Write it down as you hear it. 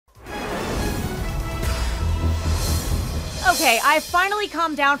Okay, I finally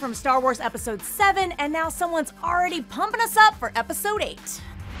calmed down from Star Wars Episode 7, and now someone's already pumping us up for Episode 8.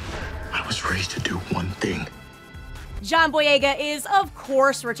 I was raised to do one thing. John Boyega is, of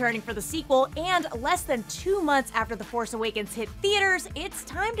course, returning for the sequel, and less than 2 months after The Force Awakens hit theaters, it's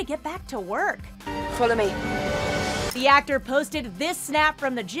time to get back to work. Follow me. The actor posted this snap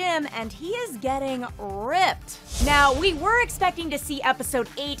from the gym, and he is getting ripped. Now, we were expecting to see Episode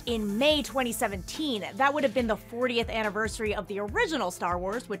 8 in May 2017. That would have been the 40th anniversary of the original Star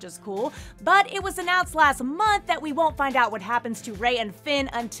Wars, which is cool, but it was announced last month that we won't find out what happens to Rey and Finn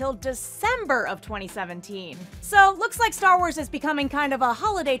until December of 2017. So, looks like Star Wars is becoming kind of a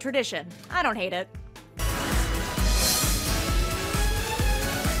holiday tradition. I don't hate it.